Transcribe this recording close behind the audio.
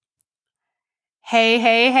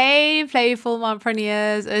Hey, playful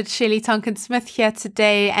mompreneurs. It's Shelley Tonkin-Smith here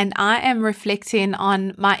today, and I am reflecting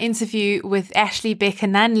on my interview with Ashley Becker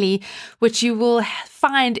Nunley, which you will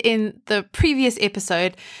find in the previous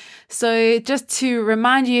episode. So just to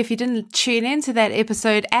remind you, if you didn't tune into that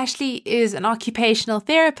episode, Ashley is an occupational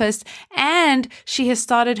therapist and she has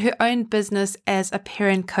started her own business as a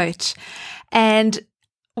parent coach. And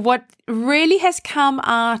what really has come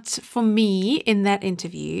out for me in that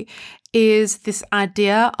interview is this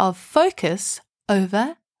idea of focus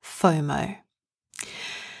over FOMO.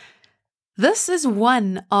 This is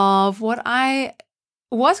one of what I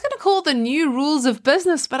was going to call the new rules of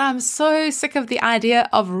business, but I'm so sick of the idea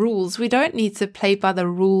of rules. We don't need to play by the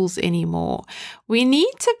rules anymore. We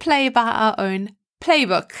need to play by our own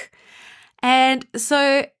playbook. And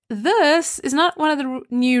so this is not one of the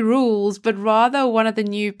new rules, but rather one of the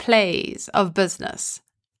new plays of business.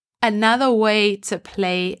 Another way to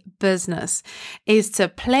play business is to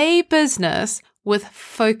play business with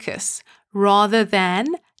focus rather than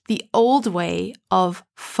the old way of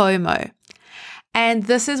FOMO. And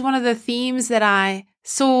this is one of the themes that I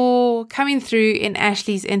saw coming through in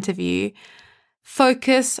Ashley's interview.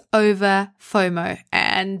 Focus over FOMO.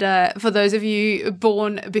 And for those of you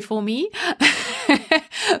born before me,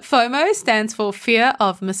 FOMO stands for fear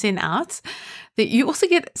of missing out. You also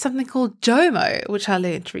get something called JOMO, which I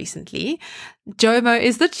learned recently. JOMO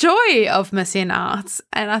is the joy of missing out.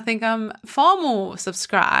 And I think I'm far more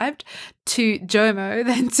subscribed to JOMO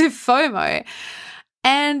than to FOMO.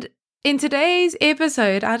 And in today's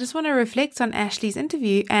episode, I just want to reflect on Ashley's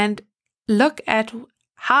interview and look at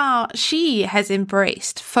how she has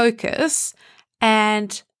embraced focus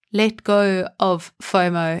and let go of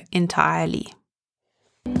FOMO entirely.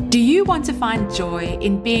 Do you want to find joy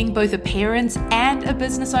in being both a parent and a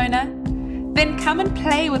business owner? Then come and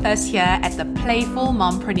play with us here at the Playful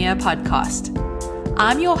Mompreneur podcast.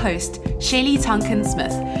 I'm your host, Shelley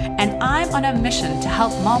Tonkin-Smith, and I'm on a mission to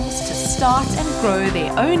help moms to start and grow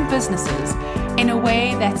their own businesses in a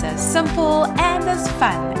way that's as simple and as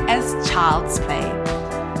fun as child's play.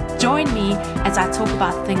 Join me as I talk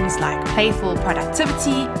about things like playful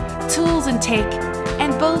productivity, tools and tech,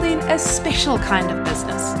 and building a special kind of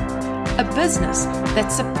business. A business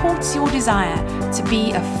that supports your desire to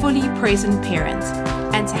be a fully present parent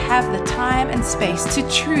and to have the time and space to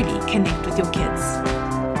truly connect with your kids.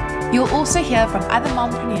 You'll also hear from other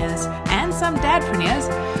mompreneurs and some dadpreneurs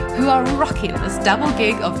who are rocking this double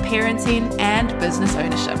gig of parenting and business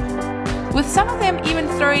ownership, with some of them even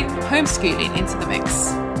throwing homeschooling into the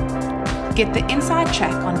mix. Get the inside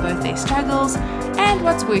track on both their struggles and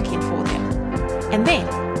what's working for them. And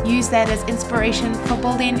then use that as inspiration for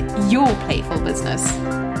building your playful business.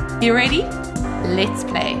 You ready? Let's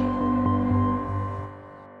play.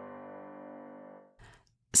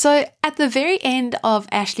 So at the very end of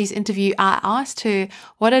Ashley's interview, I asked her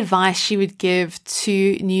what advice she would give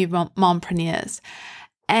to new mompreneurs.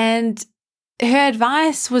 And her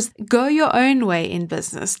advice was go your own way in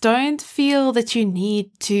business. Don't feel that you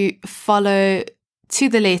need to follow to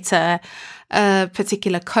the letter a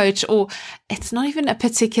particular coach, or it's not even a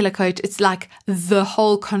particular coach. It's like the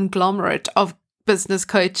whole conglomerate of business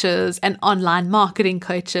coaches and online marketing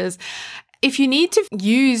coaches. If you need to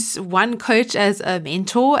use one coach as a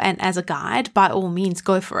mentor and as a guide, by all means,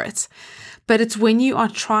 go for it. But it's when you are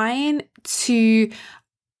trying to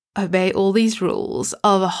obey all these rules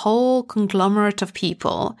of a whole conglomerate of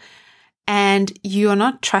people and you are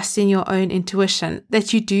not trusting your own intuition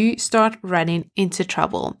that you do start running into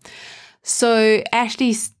trouble. So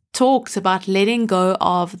Ashley talks about letting go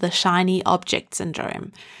of the shiny object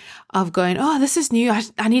syndrome, of going, oh, this is new,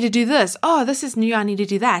 I need to do this. Oh, this is new, I need to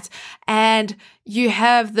do that. And you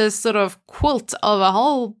have this sort of quilt of a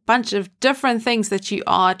whole bunch of different things that you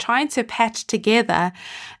are trying to patch together.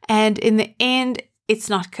 And in the end, it's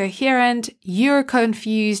not coherent, you're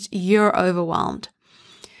confused, you're overwhelmed.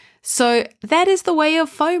 So that is the way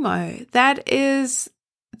of FOMO. That is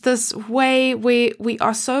this way where we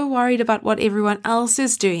are so worried about what everyone else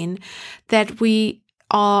is doing that we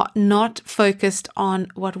are not focused on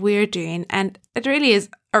what we're doing. And it really is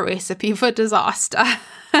a recipe for disaster.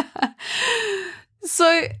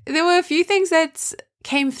 So there were a few things that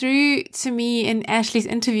came through to me in Ashley's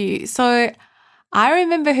interview. So I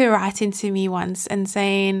remember her writing to me once and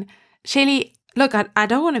saying, Shelley, look, I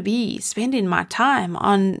don't want to be spending my time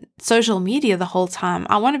on social media the whole time.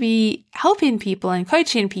 I want to be helping people and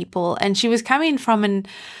coaching people. And she was coming from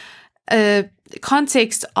a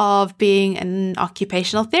context of being an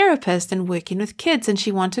occupational therapist and working with kids. And she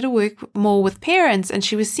wanted to work more with parents. And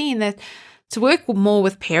she was seeing that to work more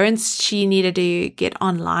with parents, she needed to get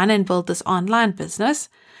online and build this online business.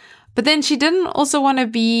 But then she didn't also want to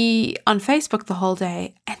be on Facebook the whole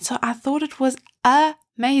day. And so I thought it was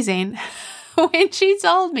amazing when she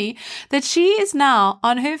told me that she is now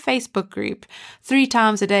on her Facebook group 3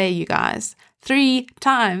 times a day, you guys. 3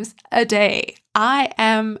 times a day. I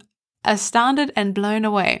am astounded and blown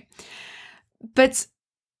away. But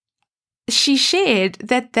she shared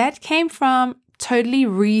that came from totally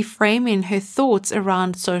reframing her thoughts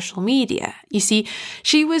around social media. You see,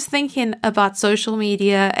 she was thinking about social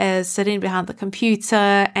media as sitting behind the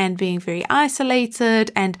computer and being very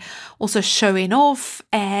isolated and also showing off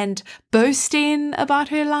and boasting about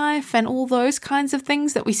her life and all those kinds of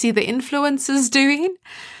things that we see the influencers doing.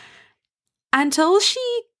 Until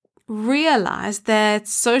she realized that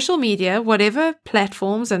social media, whatever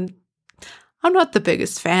platforms, and I'm not the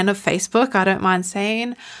biggest fan of Facebook, I don't mind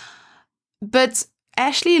saying, but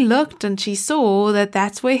Ashley looked and she saw that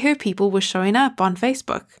that's where her people were showing up on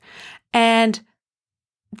Facebook. And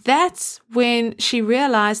that's when she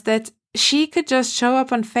realized that she could just show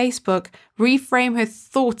up on Facebook, reframe her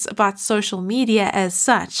thoughts about social media as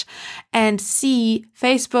such, and see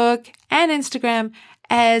Facebook and Instagram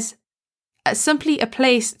as simply a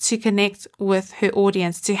place to connect with her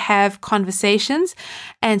audience, to have conversations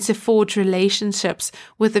and to forge relationships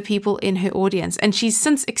with the people in her audience. And she's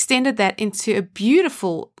since extended that into a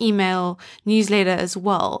beautiful email newsletter as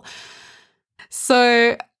well.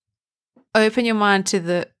 So open your mind to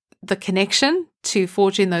the connection, to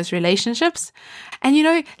forging those relationships. And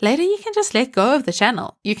later you can just let go of the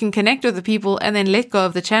channel. You can connect with the people and then let go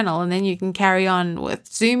of the channel, and then you can carry on with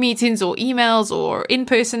Zoom meetings or emails or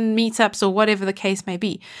in-person meetups or whatever the case may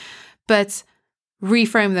be. But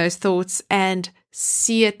reframe those thoughts and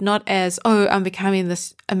see it not as, oh, I'm becoming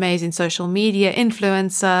this amazing social media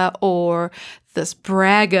influencer or this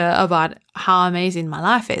bragger about how amazing my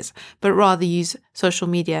life is, but rather use social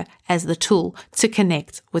media as the tool to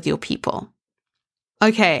connect with your people.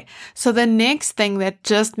 Okay, so the next thing that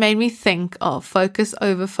just made me think of focus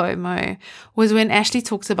over FOMO was when Ashley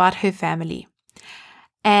talks about her family.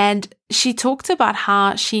 And she talked about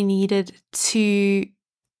how she needed to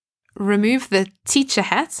remove the teacher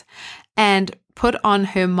hat and put on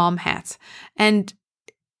her mom hat. And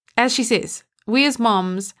as she says, we as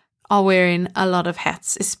moms are wearing a lot of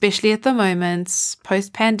hats, especially at the moment,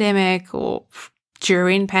 post-pandemic or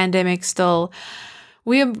during pandemic still.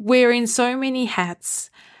 We are wearing so many hats.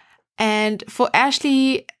 And for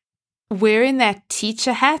Ashley, wearing that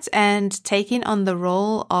teacher hat and taking on the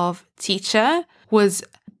role of teacher was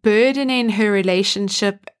burdening her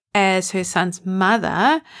relationship as her son's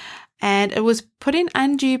mother. And it was putting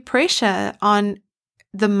undue pressure on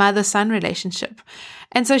the mother-son relationship.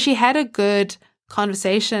 And so she had a good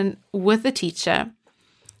conversation with the teacher.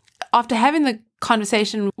 After having the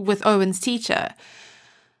conversation with Owen's teacher,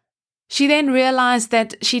 she then realized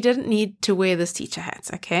that she didn't need to wear this teacher hat,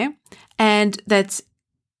 okay? And that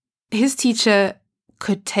his teacher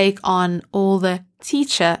could take on all the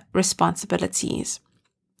teacher responsibilities.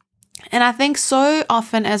 And I think so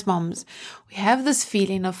often as moms, we have this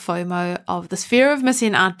feeling of FOMO, of this fear of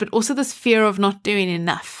missing out, but also this fear of not doing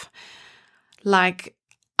enough. Like,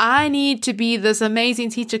 I need to be this amazing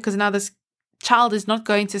teacher because now this child is not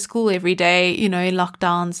going to school every day, in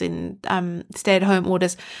lockdowns, in stay-at-home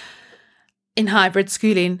orders, in hybrid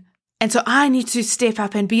schooling. And so I need to step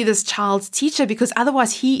up and be this child's teacher because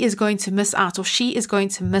otherwise he is going to miss out or she is going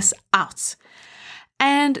to miss out.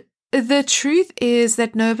 And the truth is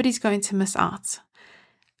that nobody's going to miss out.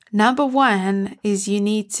 Number one is you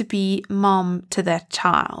need to be mom to that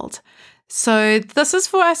child. So this is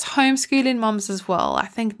for us homeschooling moms as well. I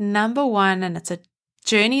think number one, and it's a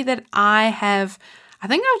journey that I've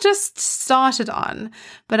just started on,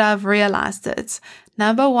 but I've realized it.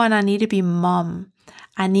 Number one, I need to be mom.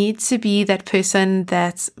 I need to be that person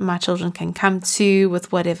that my children can come to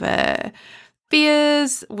with whatever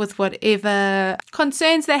fears, with whatever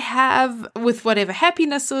concerns they have, with whatever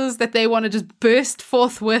happinesses that they want to just burst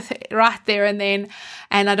forth with right there and then.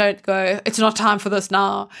 And I don't go, it's not time for this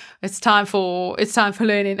now. It's time for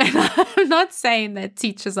learning. And I'm not saying that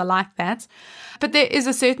teachers are like that, but there is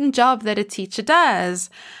a certain job that a teacher does.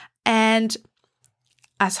 And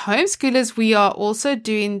as homeschoolers, we are also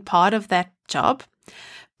doing part of that job.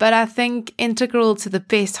 But I think integral to the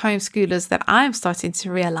best homeschoolers that I'm starting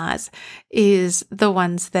to realize is the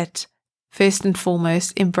ones that first and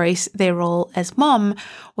foremost embrace their role as mom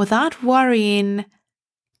without worrying,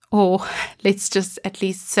 or let's just at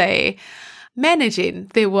least say managing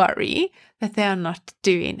their worry that they are not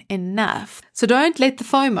doing enough. So don't let the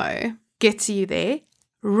FOMO get to you there.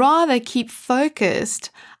 Rather keep focused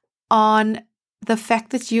on the fact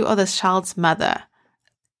that you are this child's mother.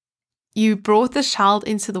 You brought this child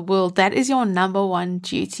into the world. That is your number one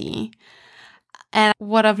duty. And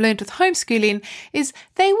what I've learned with homeschooling is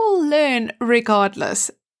they will learn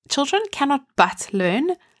regardless. Children cannot but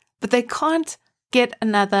learn, but they can't get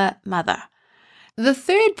another mother. The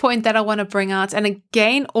third point that I want to bring out, and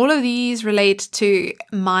again, all of these relate to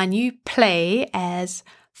my new play as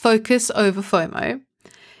focus over FOMO.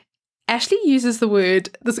 Ashley uses the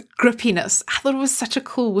word, this grippiness. I thought it was such a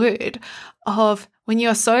cool word of when you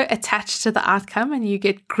are so attached to the outcome and you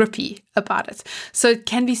get grippy about it. So it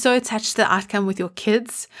can be so attached to the outcome with your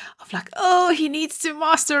kids of like, oh, he needs to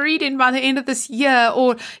master reading by the end of this year,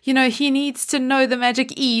 or, he needs to know the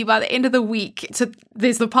magic E by the end of the week. So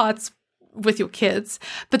there's the parts with your kids.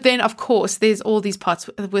 But then, of course, there's all these parts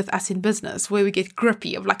with us in business where we get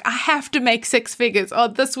grippy of like, I have to make 6 figures. Or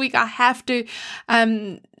this week I have to, I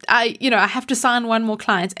have to sign one more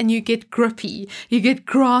client, and you get grippy, you get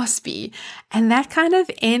graspy. And that kind of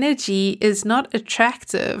energy is not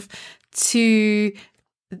attractive to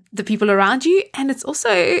the people around you. And it's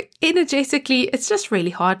also energetically, it's just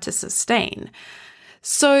really hard to sustain.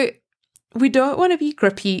 So we don't want to be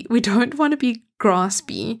grippy. We don't want to be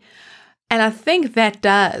graspy. And I think that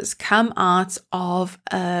does come out of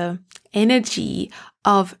an energy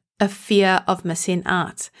of a fear of missing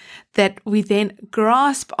out, that we then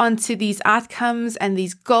grasp onto these outcomes and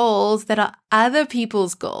these goals that are other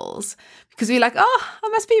people's goals. Because we're like, oh, I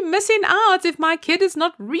must be missing out if my kid is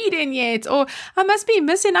not reading yet, or I must be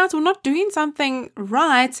missing out or not doing something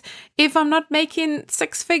right if I'm not making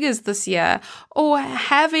 6 figures this year, or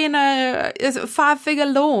having a 5-figure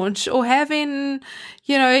launch, or having,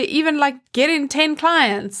 even like getting 10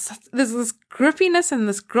 clients. There's this grippiness and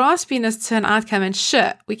this graspiness to an outcome, and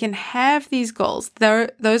sure, we can have these goals.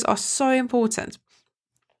 Those are so important.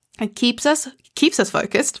 It keeps us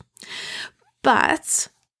focused, but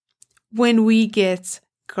when we get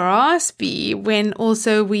graspy, when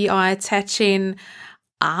also we are attaching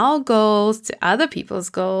our goals to other people's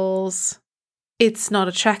goals, it's not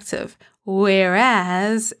attractive.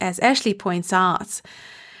 Whereas, as Ashley points out,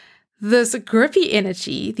 this grippy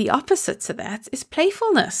energy, the opposite to that, is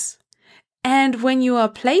playfulness. And when you are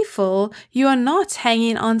playful, you are not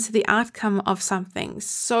hanging on to the outcome of something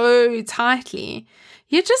so tightly.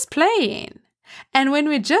 You're just playing. And when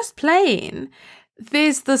we're just playing,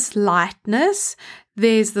 there's this lightness,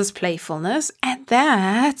 there's this playfulness, and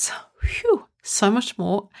that's so much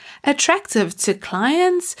more attractive to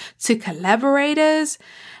clients, to collaborators,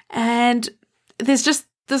 and there's just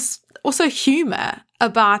this also humor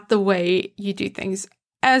about the way you do things.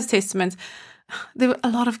 As testament, there were a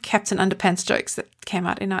lot of Captain Underpants jokes that came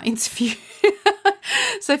out in our interview.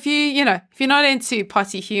 So if you're not into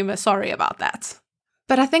potty humor, sorry about that.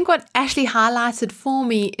 But I think what Ashley highlighted for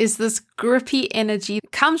me is this grippy energy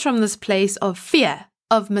comes from this place of fear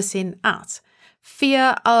of missing out.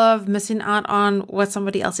 Fear of missing out on what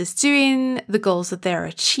somebody else is doing, the goals that they're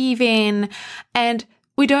achieving. And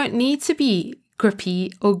we don't need to be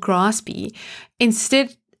grippy or graspy.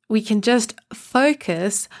 Instead, we can just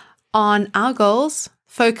focus on our goals,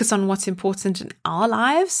 focus on what's important in our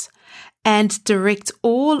lives, and direct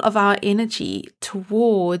all of our energy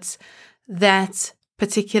towards that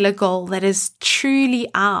particular goal that is truly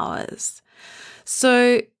ours.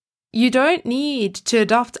 So you don't need to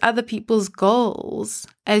adopt other people's goals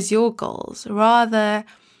as your goals. Rather,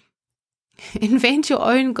 invent your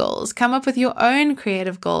own goals. Come up with your own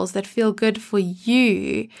creative goals that feel good for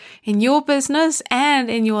you in your business and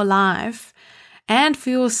in your life, and for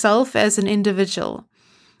yourself as an individual.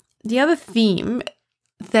 The other theme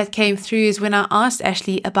that came through is when I asked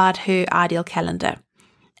Ashley about her ideal calendar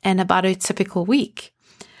and about her typical week.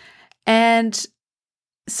 And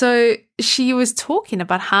so she was talking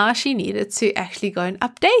about how she needed to actually go and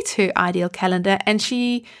update her ideal calendar, and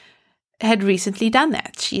she had recently done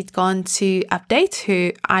that. She'd gone to update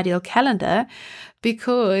her ideal calendar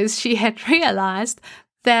because she had realized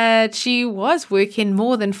that she was working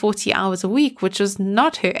more than 40 hours a week, which was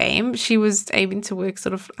not her aim. She was aiming to work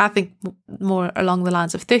sort of, I think, more along the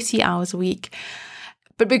lines of 30 hours a week.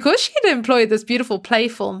 But because she had employed this beautiful,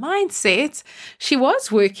 playful mindset, she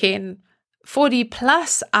was working 40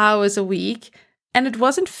 plus hours a week, and it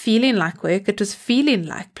wasn't feeling like work, it was feeling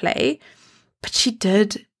like play. But she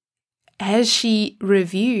did, as she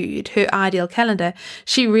reviewed her ideal calendar,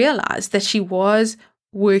 she realized that she was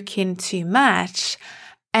working too much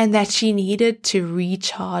and that she needed to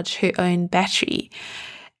recharge her own battery.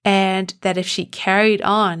 And that if she carried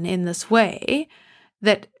on in this way,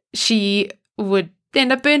 that she would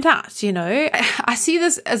end up burnt out, I see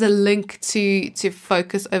this as a link to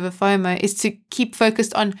focus over FOMO, is to keep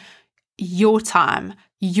focused on your time,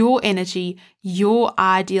 your energy, your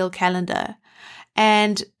ideal calendar,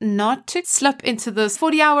 and not to slip into this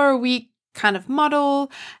 40-hour-a-week kind of model,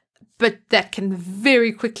 but that can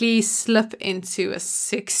very quickly slip into a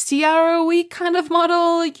 60-hour-a-week kind of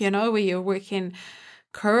model, where you're working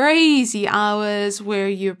crazy hours, where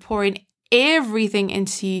you're pouring everything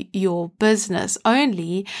into your business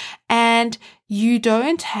only, and you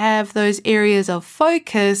don't have those areas of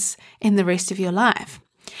focus in the rest of your life.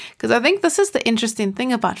 Because I think this is the interesting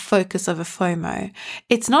thing about focus over FOMO.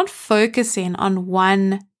 It's not focusing on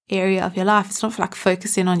one area of your life. It's not like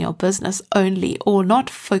focusing on your business only, or not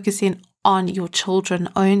focusing on your children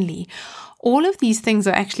only. All of these things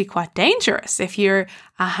are actually quite dangerous. If you're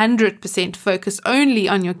 100% focused only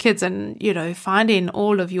on your kids and, finding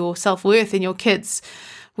all of your self-worth in your kids,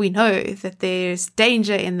 we know that there's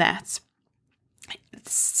danger in that.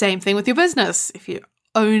 Same thing with your business. If you're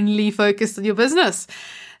only focused on your business,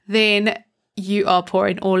 then you are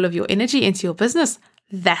pouring all of your energy into your business.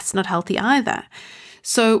 That's not healthy either.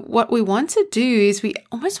 So what we want to do is we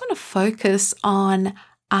almost want to focus on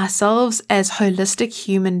ourselves as holistic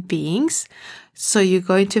human beings. So you're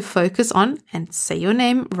going to focus on, and say your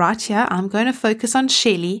name right here, I'm going to focus on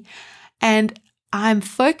Shelly, and I'm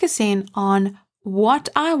focusing on what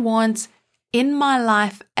I want in my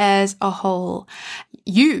life as a whole.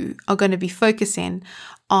 You are going to be focusing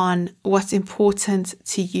on what's important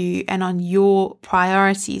to you and on your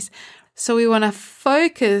priorities. So we want to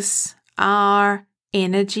focus our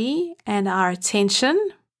energy and our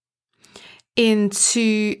attention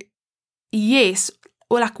into,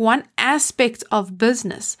 one aspect of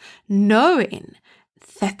business, knowing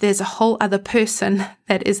that there's a whole other person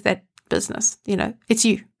that is that business. It's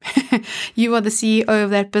you. You are the CEO of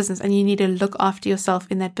that business, and you need to look after yourself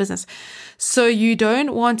in that business. So you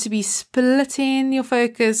don't want to be splitting your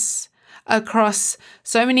focus across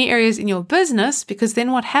so many areas in your business, because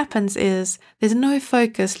then what happens is there's no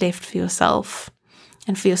focus left for yourself,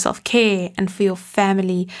 and for your self-care, and for your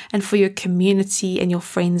family, and for your community, and your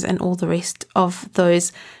friends, and all the rest of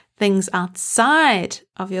those things outside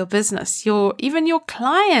of your business, even your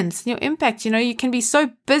clients, your impact. You can be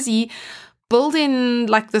so busy building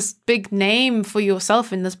this big name for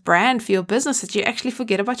yourself and this brand for your business that you actually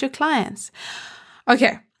forget about your clients.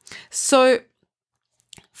 Okay, so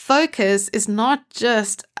focus is not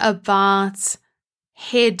just about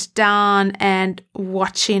head down and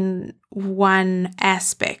watching one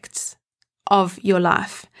aspect of your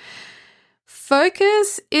life.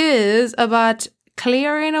 Focus is about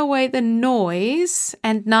clearing away the noise,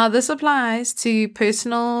 and now this applies to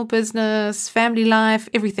personal, business, family life,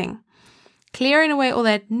 everything. Clearing away all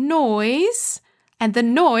that noise, and the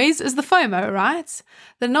noise is the FOMO, right?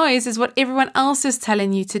 The noise is what everyone else is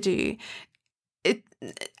telling you to do.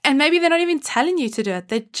 And maybe they're not even telling you to do it.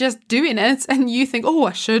 They're just doing it, and you think, oh,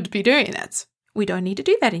 I should be doing it. We don't need to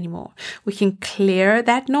do that anymore. We can clear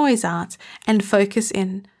that noise out and focus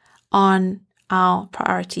in on our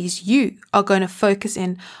priorities. You are going to focus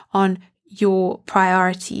in on your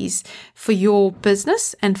priorities for your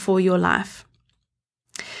business and for your life.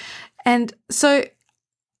 And so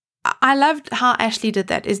I loved how Ashley did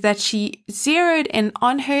that, is that she zeroed in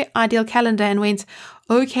on her ideal calendar and went,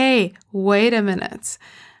 okay, wait a minute.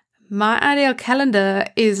 My ideal calendar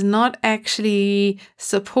is not actually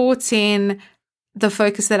supporting the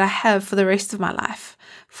focus that I have for the rest of my life,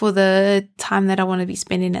 for the time that I want to be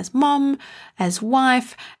spending as mom, as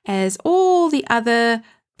wife, as all the other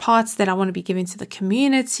parts that I want to be giving to the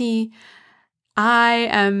community.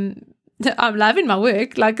 I'm loving my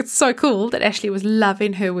work. It's so cool that Ashley was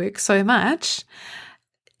loving her work so much.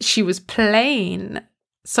 She was playing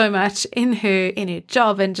so much in her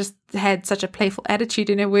job and just had such a playful attitude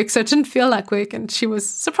in her work, so it didn't feel like work. And she was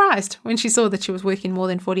surprised when she saw that she was working more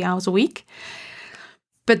than 40 hours a week.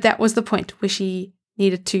 But that was the point where she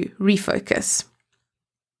needed to refocus.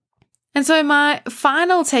 And so my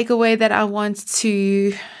final takeaway that I want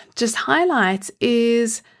to just highlight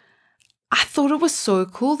is I thought it was so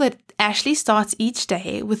cool that Ashley starts each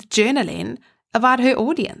day with journaling about her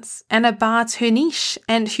audience and about her niche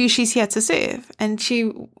and who she's here to serve. And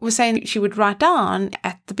she was saying she would write down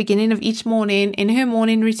at the beginning of each morning in her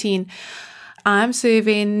morning routine, I'm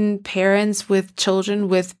serving parents with children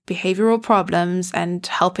with behavioral problems and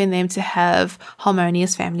helping them to have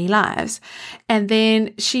harmonious family lives. And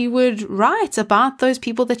then she would write about those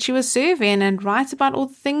people that she was serving and write about all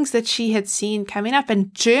the things that she had seen coming up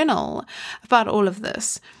and journal about all of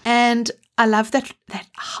this. And I love that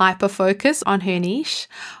hyper focus on her niche,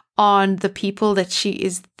 on the people that she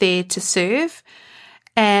is there to serve.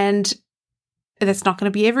 And that's not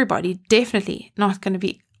going to be everybody, definitely not going to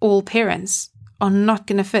be all parents are not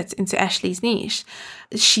going to fit into Ashley's niche.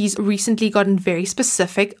 She's recently gotten very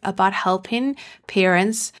specific about helping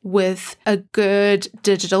parents with a good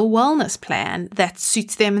digital wellness plan that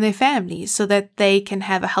suits them and their families so that they can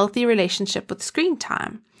have a healthy relationship with screen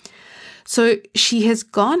time. So she has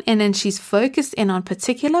gone in and she's focused in on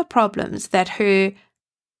particular problems that her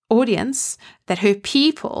audience, that her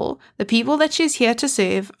people, the people that she's here to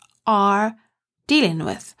serve, are dealing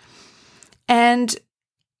with. And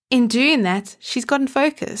in doing that, she's gotten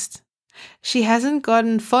focused. She hasn't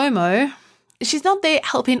gotten FOMO. She's not there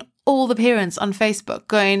helping all the parents on Facebook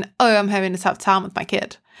going, oh, I'm having a tough time with my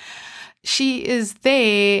kid. She is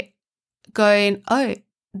there going, oh,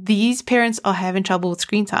 these parents are having trouble with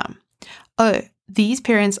screen time. Oh, these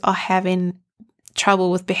parents are having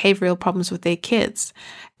trouble with behavioral problems with their kids.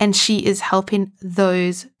 And she is helping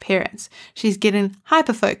those parents. She's getting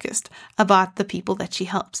hyper-focused about the people that she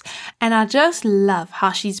helps. And I just love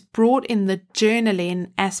how she's brought in the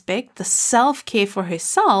journaling aspect, the self-care for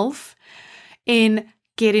herself, in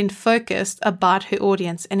getting focused about her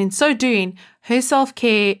audience. And in so doing, her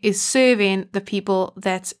self-care is serving the people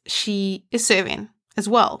that she is serving as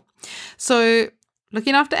well. So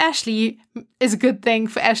looking after Ashley is a good thing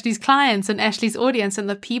for Ashley's clients and Ashley's audience and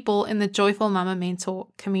the people in the Joyful Mama Mentor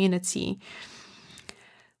community.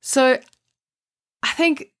 So I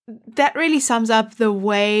think that really sums up the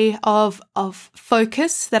way of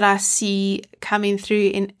focus that I see coming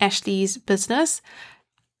through in Ashley's business,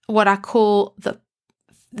 what I call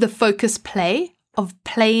the focus play, of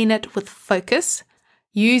playing it with focus,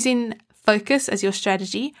 using focus as your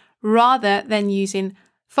strategy rather than using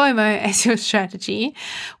FOMO as your strategy,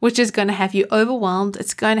 which is going to have you overwhelmed.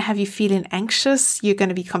 It's going to have you feeling anxious. You're going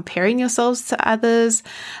to be comparing yourselves to others.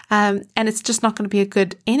 And it's just not going to be a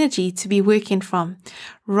good energy to be working from.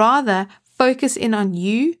 Rather, focus in on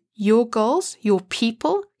you, your goals, your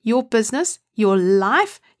people, your business, your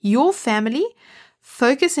life, your family.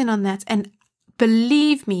 Focus in on that. And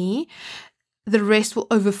believe me, the rest will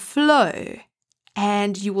overflow.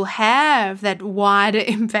 And you will have that wider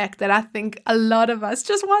impact that I think a lot of us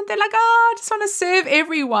just want. They're like, oh, I just want to serve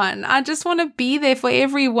everyone. I just want to be there for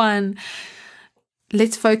everyone.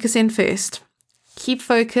 Let's focus in first. Keep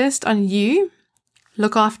focused on you.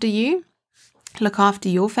 Look after you. Look after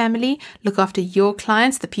your family. Look after your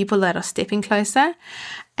clients, the people that are stepping closer.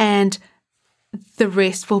 And the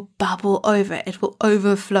rest will bubble over. It will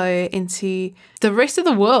overflow into the rest of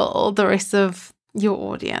the world, the rest of your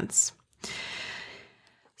audience.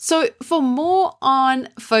 So for more on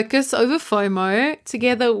focus over FOMO,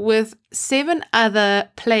 together with 7 other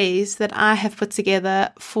plays that I have put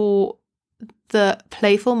together for the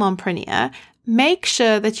Playful Mompreneur, make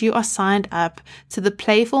sure that you are signed up to the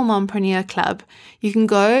Playful Mompreneur Club. You can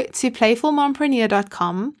go to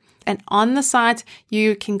playfulmompreneur.com, and on the site,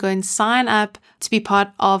 you can go and sign up to be part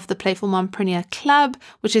of the Playful Mompreneur Club,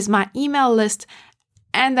 which is my email list.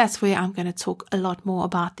 And that's where I'm going to talk a lot more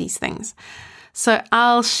about these things. So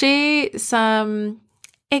I'll share some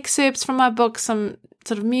excerpts from my book, some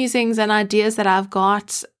sort of musings and ideas that I've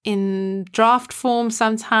got in draft form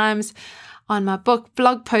sometimes on my book,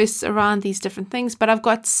 blog posts around these different things. But I've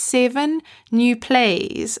got 7 new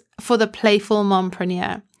plays for the Playful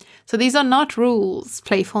Mompreneur. So these are not rules,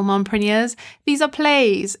 Playful Mompreneurs. These are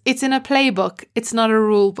plays. It's in a playbook. It's not a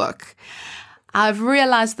rule book. I've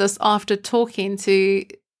realized this after talking to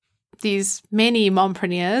these many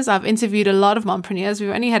mompreneurs. I've interviewed a lot of mompreneurs. We've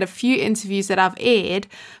only had a few interviews that I've aired,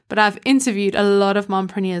 but I've interviewed a lot of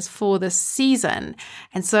mompreneurs for this season.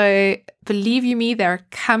 And so believe you me, they're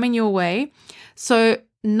coming your way. So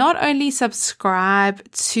not only subscribe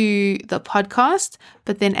to the podcast,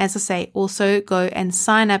 but then, as I say, also go and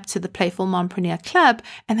sign up to the Playful Mompreneur Club.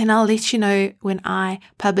 And then I'll let you know when I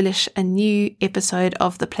publish a new episode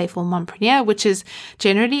of the Playful Mompreneur, which is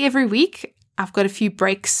generally every week. I've got a few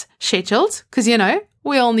breaks scheduled because,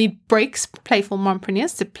 we all need breaks, playful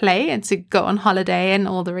mompreneurs, to play and to go on holiday and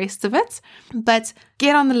all the rest of it. But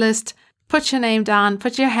get on the list, put your name down,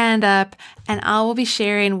 put your hand up, and I will be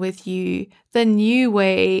sharing with you the new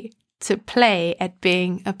way to play at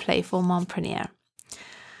being a playful mompreneur.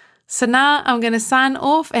 So now I'm going to sign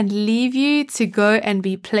off and leave you to go and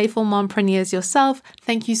be playful mompreneurs yourself.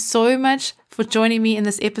 Thank you so much for joining me in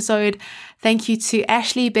this episode. Thank you to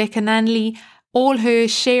Ashley Becca-Nunley. All her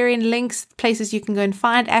sharing links, places you can go and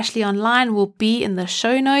find Ashley online, will be in the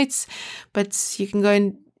show notes. But you can go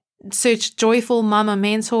and search Joyful Mama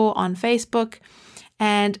Mentor on Facebook.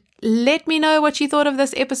 And let me know what you thought of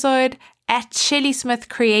this episode at Shelley Smith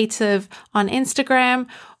Creative on Instagram,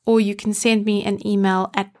 or you can send me an email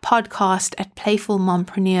at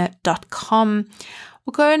podcast@playfulmompreneur.com,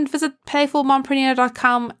 or go and visit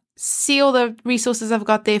playfulmompreneur.com, see all the resources I've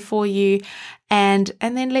got there for you, and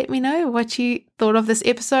then let me know what you thought of this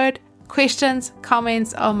episode. Questions,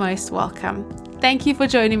 comments are most welcome. Thank you for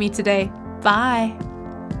joining me today. Bye.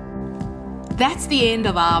 That's the end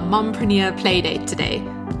of our mompreneur playdate today,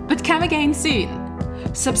 but come again soon.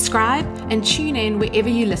 Subscribe and tune in wherever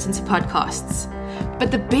you listen to podcasts.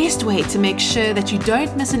 But the best way to make sure that you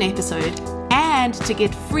don't miss an episode and to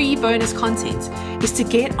get free bonus content is to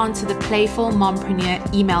get onto the Playful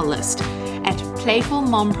Mompreneur email list at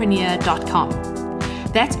playfulmompreneur.com.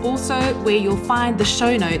 That's also where you'll find the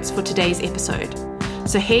show notes for today's episode.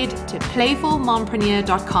 So head to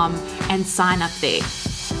playfulmompreneur.com and sign up there.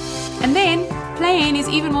 And then playing is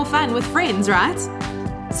even more fun with friends, right?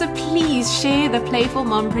 So please share the Playful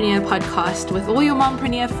Mompreneur podcast with all your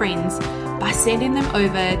mompreneur friends by sending them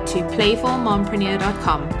over to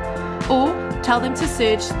playfulmompreneur.com, or tell them to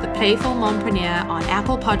search the Playful Mompreneur on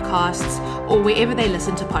Apple Podcasts or wherever they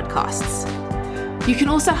listen to podcasts. You can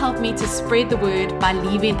also help me to spread the word by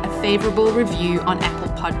leaving a favorable review on Apple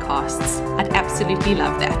Podcasts. I'd absolutely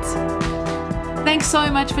love that. Thanks so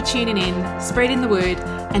much for tuning in, spreading the word,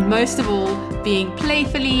 and most of all, being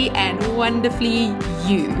playfully and wonderfully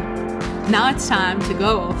you. Now it's time to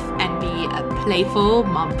go off and be a playful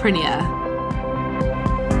mompreneur.